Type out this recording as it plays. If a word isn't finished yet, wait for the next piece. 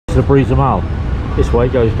The Abreeza Mall. This way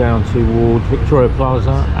goes down towards Victoria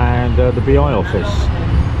Plaza and the BI office,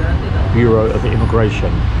 Bureau of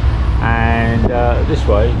Immigration, and this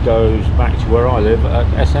way goes back to where I live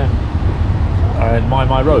at SM and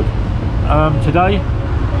My Road. Today,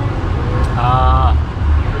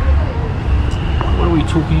 what are we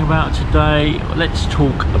talking about today? Let's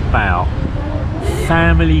talk about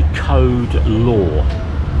family code law,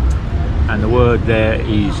 and the word there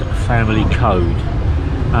is family code.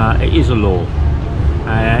 It is a law,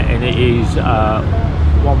 and it is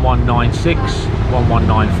 1196,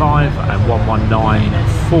 1195 and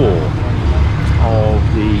 1194 of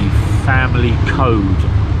the Family Code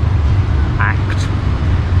Act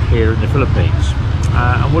here in the Philippines.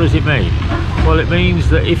 And what does it mean? Well, it means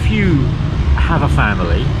that if you have a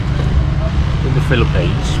family in the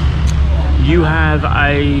Philippines, you have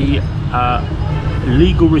a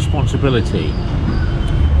legal responsibility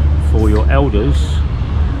for your elders,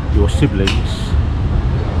 your siblings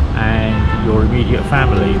and your immediate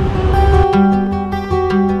family.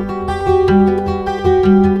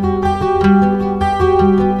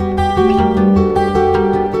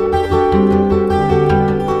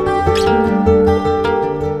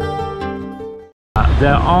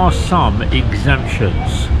 There are some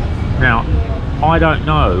exemptions. Now, I don't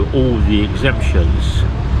know all the exemptions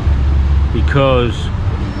because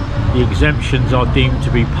the exemptions are deemed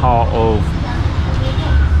to be part of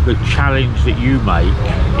the challenge that you make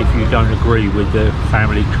if you don't agree with the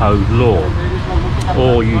family code law,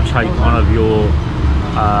 or you take one of your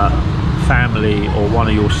family or one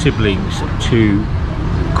of your siblings to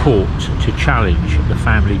court to challenge the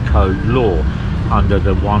family code law under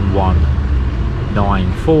the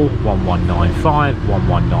 1194, 1195,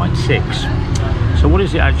 1196. So what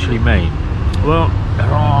does it actually mean? Well,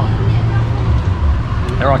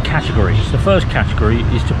 there are categories. The first category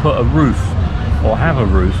is to put a roof or have a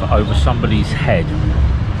roof over somebody's head.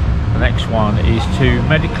 The next one is to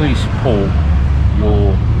medically support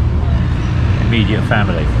your immediate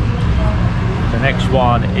family. The next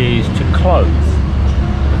one is to clothe.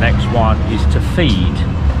 The next one is to feed.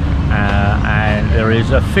 And there is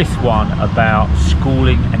a fifth one about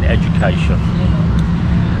schooling and education.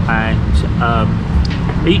 And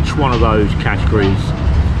each one of those categories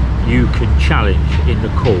you can challenge in the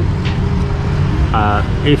court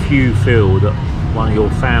if you feel that one of your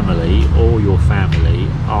family or your family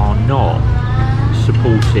are not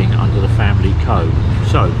supporting under the family code.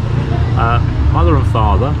 So mother and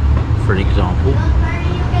father, for an example,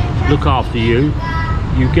 look after you,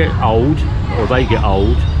 you get old or they get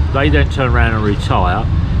old, they then turn around and retire.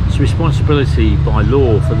 It's a responsibility by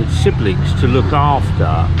law for the siblings to look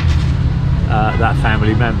after that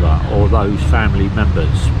family member or those family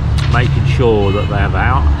members, making sure that they have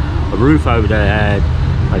a roof over their head,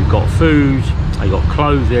 they've got food, they've got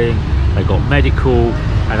clothing, they've got medical,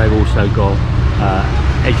 and they've also got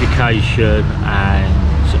education and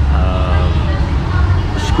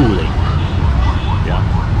schooling. Yeah.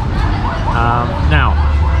 Now,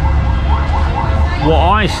 what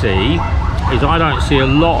I see is I don't see a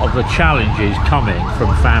lot of the challenges coming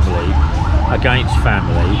from family against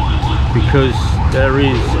family because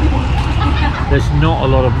there's not a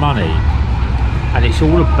lot of money, and it's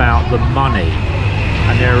all about the money.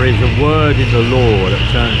 And there is a word in the law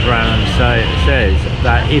that turns around and says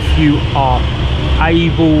that if you are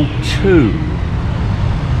able to,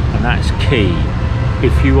 and that's key,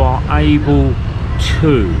 if you are able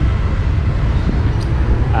to,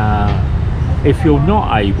 if you're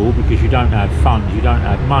not able because you don't have funds, you don't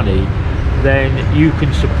have money, then you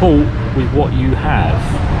can support with what you have,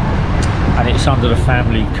 and it's under the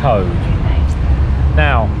family code.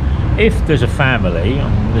 Now, if there's a family,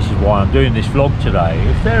 and this is why I'm doing this vlog today,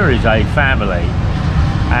 if there is a family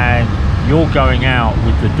and you're going out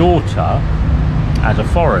with the daughter as a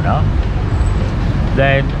foreigner,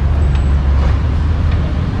 then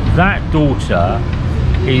that daughter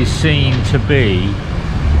is seen to be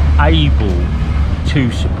able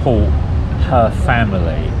to support her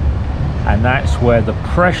family, and that's where the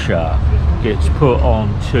pressure gets put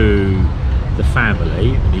onto the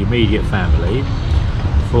family, the immediate family,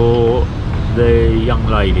 for the young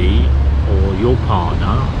lady or your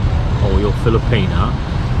partner or your Filipina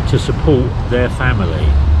to support their family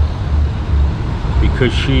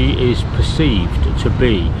because she is perceived to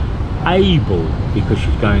be able because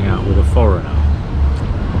she's going out with a foreigner.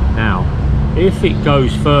 Now, if it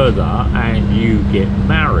goes further and you get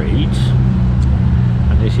married,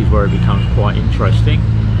 and this is where it becomes quite interesting,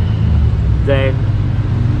 then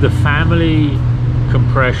the family can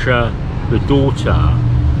pressure the daughter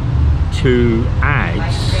to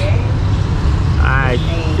add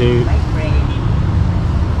to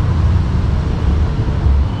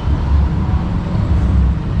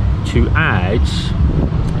to add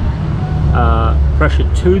pressure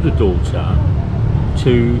to the daughter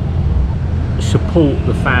to support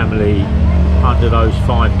the family under those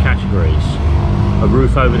 5 categories: a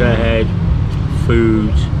roof over their head,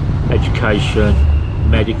 food, education,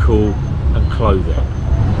 medical and clothing.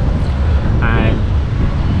 And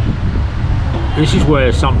this is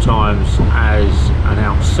where sometimes, as an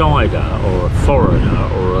outsider or a foreigner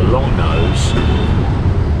or a long nose,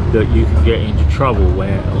 that you can get into trouble or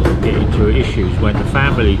get into issues when the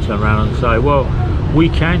family turn around and say, well, we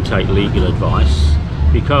can take legal advice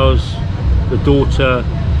because the daughter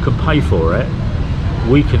can pay for it.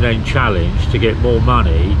 We can then challenge to get more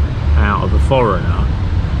money out of the foreigner,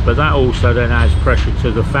 but that also then adds pressure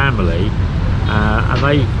to the family, and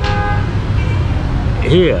they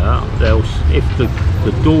if the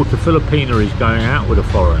daughter Filipina is going out with a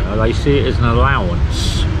foreigner, they see it as an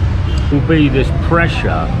allowance. Will be this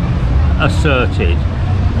pressure asserted,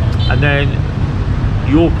 and then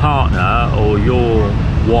your partner or your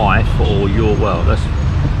wife or your, well, let's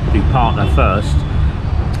do partner first,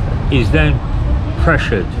 is then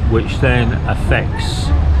pressured, which then affects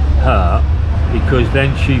her, because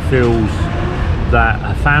then she feels that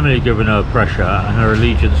her family are giving her pressure and her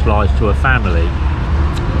allegiance lies to her family.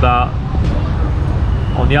 But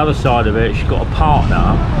on the other side of it, she's got a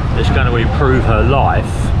partner that's going to improve her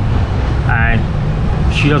life, and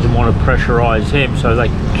she doesn't want to pressurize him, so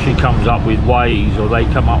she comes up with ways, or they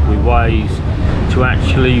come up with ways to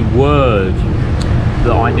actually word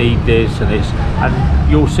that I need this and this. And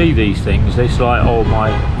you'll see these things. It's like, oh,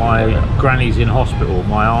 my granny's in hospital,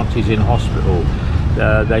 my auntie's in hospital,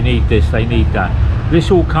 they need this, they need that. This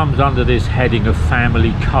all comes under this heading of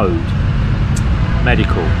family code,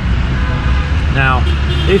 medical. Now,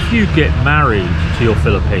 if you get married to your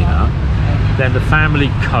Filipina, then the family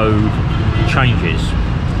code changes,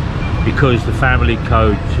 because the family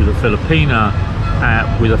code to the Filipina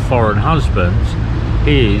with a foreign husband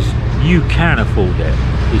is you can afford it.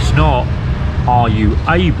 It's not are you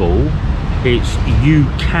able, it's you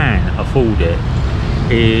can afford it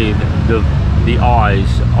in the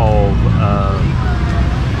eyes of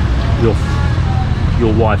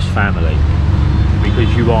your wife's family,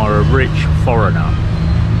 because you are a rich foreigner.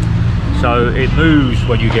 So it moves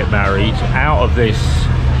when you get married out of this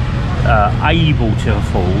able to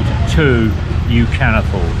afford to you can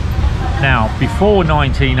afford. Now, before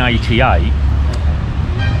 1988,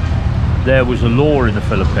 there was a law in the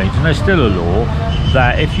Philippines, and there's still a law,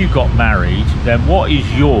 that if you got married, then what is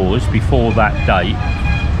yours before that date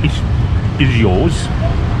is yours,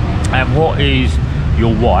 and what is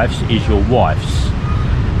your wife's is your wife's,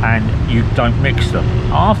 and you don't mix them.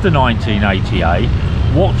 After 1988,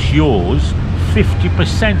 what's yours,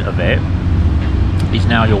 50% of it is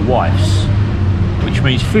now your wife's, which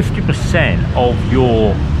means 50% of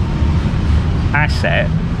your asset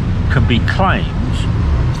can be claimed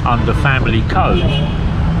under family code,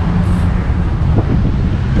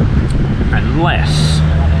 unless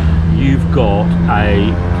you've got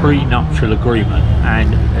a prenuptial agreement.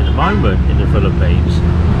 And at the moment in the Philippines,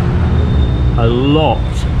 a lot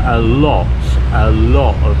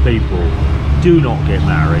of people do not get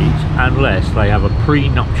married unless they have a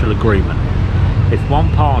prenuptial agreement. If one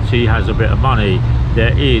party has a bit of money,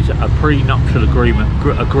 there is a prenuptial agreement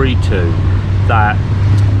agreed to, that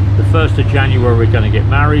the 1st of January we're going to get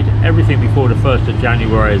married, everything before the 1st of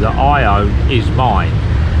January that I own is mine,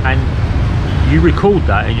 and you record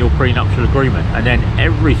that in your prenuptial agreement. And then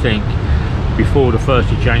everything before the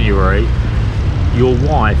 1st of January, your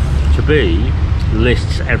wife to be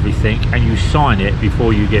lists everything, and you sign it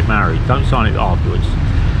before you get married. Don't sign it afterwards.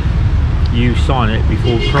 You sign it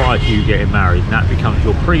prior to you getting married, and that becomes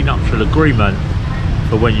your prenuptial agreement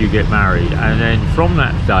for when you get married. And then from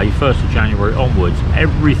that day, 1st of January onwards,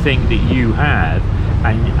 everything that you have,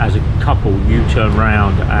 and as a couple you turn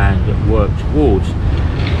around and work towards,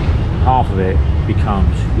 half of it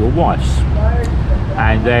becomes your wife's,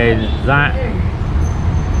 and then that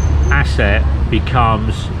asset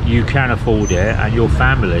becomes you can afford it, and your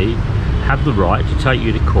family have the right to take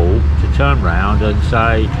you to court to turn around and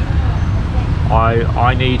say,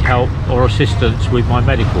 I need help or assistance with my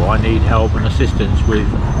medical, I need help and assistance with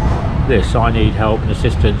this, I need help and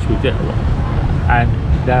assistance with it, and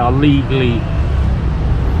they are legally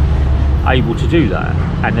able to do that,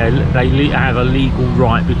 and they have a legal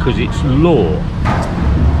right because it's law.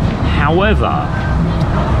 However,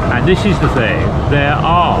 and this is the thing, there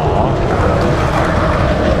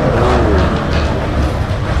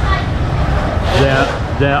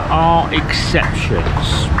are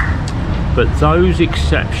exceptions, but those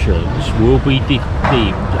exceptions will be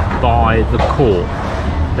deemed by the court.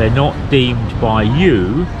 They're not deemed by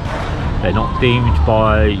you, They're not deemed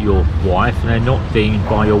by your wife, and they're not deemed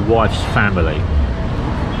by your wife's family.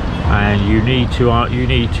 And you need to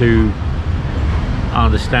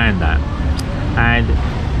understand that. And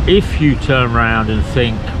if you turn around and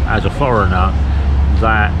think as a foreigner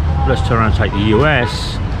that let's turn around and take the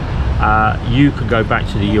US, you can go back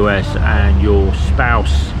to the US and your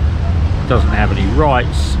spouse doesn't have any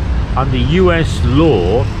rights. Under US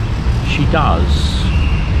law, she does,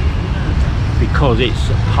 because it's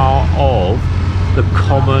part of the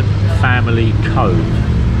common family code.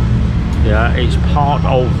 Yeah, it's part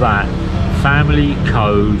of that family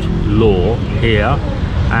code law here,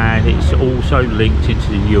 and it's also linked into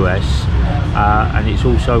the US, and it's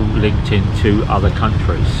also linked into other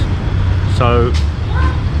countries. So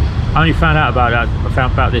I only found out about that. I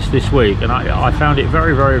found about this week, and I found it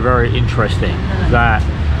very, very, very interesting that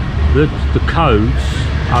the codes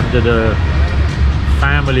under the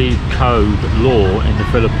family code law in the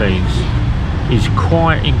Philippines is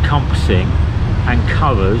quite encompassing and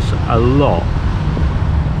covers a lot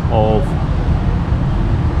of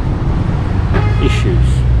issues.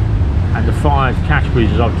 And the 5 categories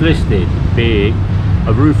that I've listed, being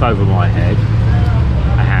a roof over my head,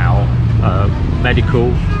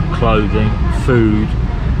 medical, clothing, food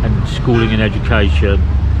and schooling and education,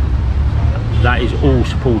 that is all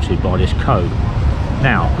supported by this code.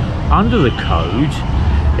 Now, under the code,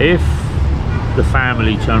 if the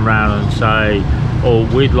family turn around and say, oh,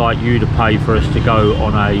 we'd like you to pay for us to go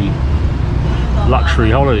on a luxury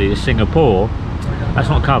holiday to Singapore, that's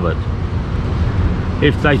not covered.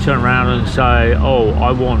 If they turn around and say, oh,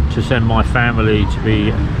 I want to send my family to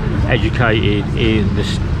be educated in the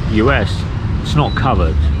US, it's not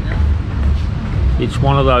covered. It's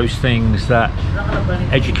one of those things that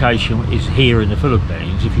education is here in the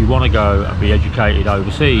Philippines. If you want to go and be educated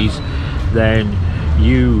overseas, then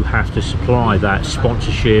you have to supply that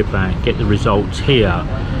sponsorship and get the results here,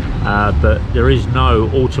 but there is no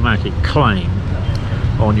automatic claim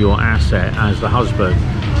on your asset as the husband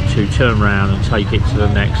to turn around and take it to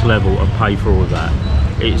the next level and pay for all of that.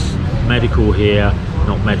 It's medical here,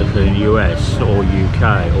 not medical in the US or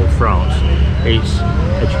UK or France. It's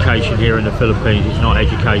education here in the Philippines, it's not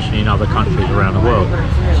education in other countries around the world.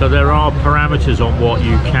 So there are parameters on what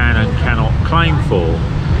you can and cannot claim for,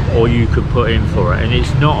 or you could put in for it. And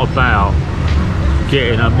it's not about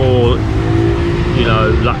getting a more, you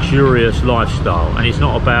know, luxurious lifestyle. And it's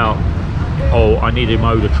not about, oh, I need a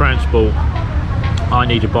mode of transport, I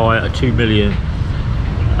need to buy a 2 million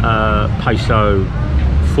peso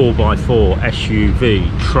 4x4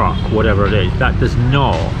 SUV truck, whatever it is. That does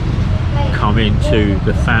not come into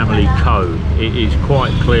the family code. It is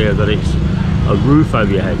quite clear that it's a roof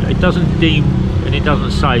over your head. It doesn't deem, and it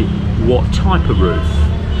doesn't say what type of roof.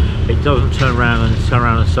 It doesn't turn around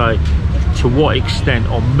and say to what extent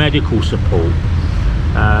on medical support.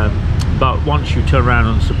 But once you turn around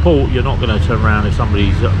and support, you're not going to turn around if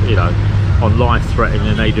somebody's, you know, on life threatening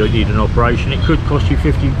and they do need an operation. It could cost you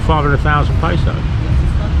 500,000 peso.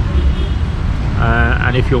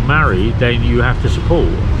 And if you're married, then you have to support.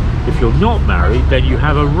 If you're not married, then you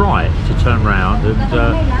have a right to turn around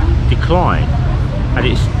and decline. And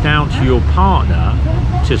it's down to your partner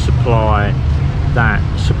to supply that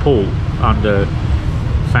support under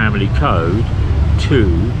family code to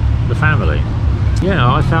the family.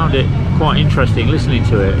 Yeah, I found it quite interesting listening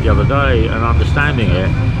to it the other day and understanding it.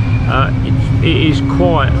 It is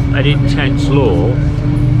quite an intense law.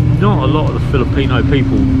 Not a lot of the Filipino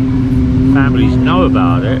families know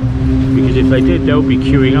about it, because if they did, they'll be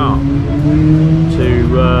queuing up to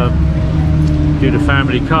do the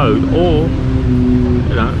family code. Or,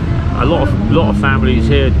 you know, a lot of families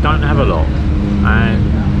here don't have a lot,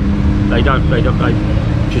 and they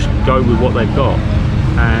just go with what they've got.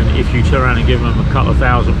 And if you turn around and give them a couple of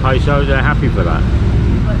thousand pesos, they're happy for that.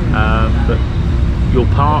 But your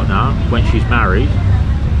partner, when she's married,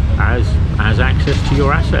 has access to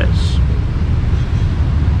your assets,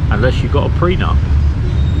 unless you've got a prenup.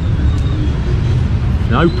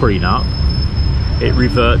 No prenup, it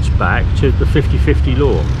reverts back to the 50-50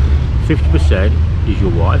 law. 50% is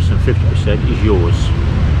your wife's and 50% is yours,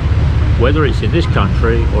 whether it's in this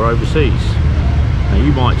country or overseas. Now,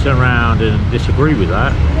 you might turn around and disagree with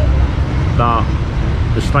that, but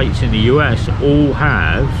the states in the US all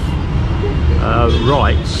have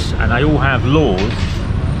rights, and they all have laws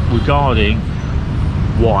regarding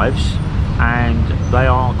wives, and they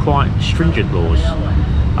are quite stringent laws.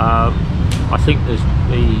 I think there's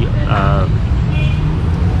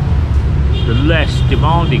the less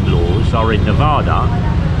demanding laws are in Nevada,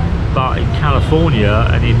 but in California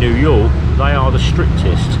and in New York, they are the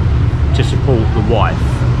strictest to support the wife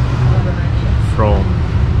from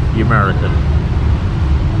the American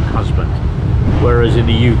husband. Whereas in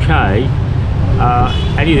the UK,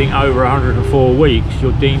 anything over 104 weeks,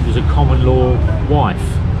 you're deemed as a common law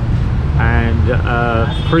wife. And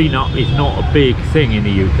prenup is not a big thing in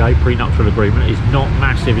the UK. Prenuptial agreement is not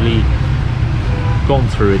massively gone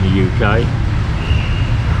through in the UK.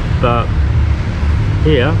 But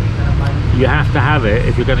here, you have to have it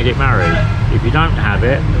if you're going to get married. If you don't have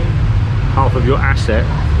it, half of your asset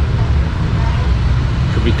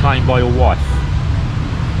could be claimed by your wife.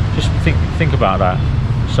 Just think about that.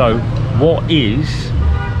 So what is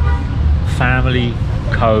family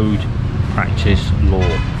code practice law?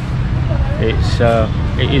 It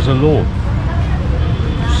is a law.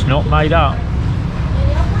 It's not made up.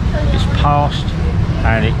 It's passed,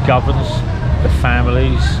 and it governs the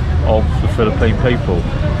families of the Philippine people.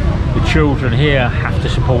 The children here have to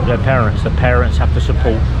support their parents. The parents have to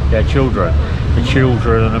support their children. The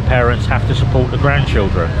children and the parents have to support the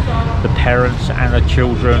grandchildren. The parents and the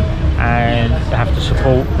children and have to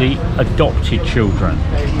support the adopted children.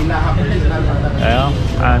 Yeah?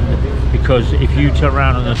 And because if you turn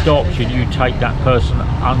around and adopt and you take that person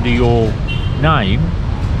under your name,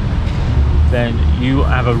 then you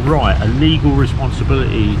have a right, a legal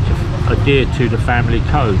responsibility to adhere to the family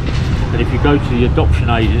code. But if you go to the adoption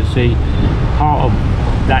agency, part of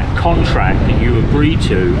that contract that you agree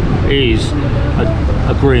to is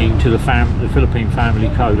agreeing to the Philippine Family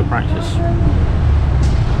Code of Practice.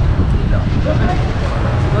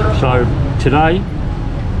 So today,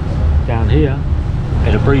 down here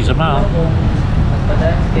in Abreeza,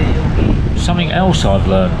 something else I've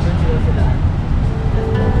learned.